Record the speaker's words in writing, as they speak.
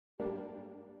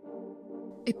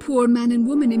A poor man and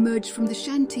woman emerge from the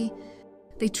shanty.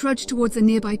 They trudge towards a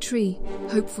nearby tree,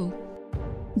 hopeful.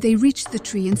 They reach the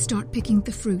tree and start picking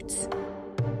the fruits.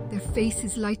 Their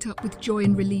faces light up with joy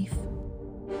and relief.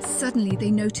 Suddenly, they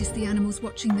notice the animals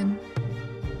watching them.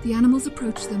 The animals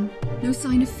approach them, no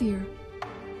sign of fear.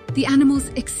 The animals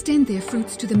extend their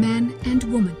fruits to the man and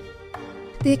woman.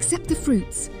 They accept the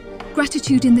fruits,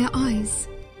 gratitude in their eyes.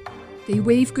 They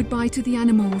wave goodbye to the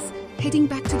animals, heading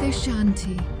back to their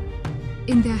shanty.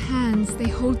 In their hands, they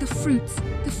hold the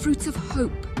fruits of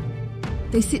hope.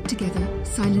 They sit together,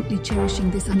 silently cherishing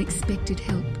this unexpected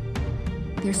help.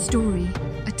 Their story,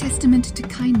 a testament to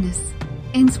kindness,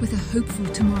 ends with a hopeful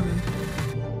tomorrow.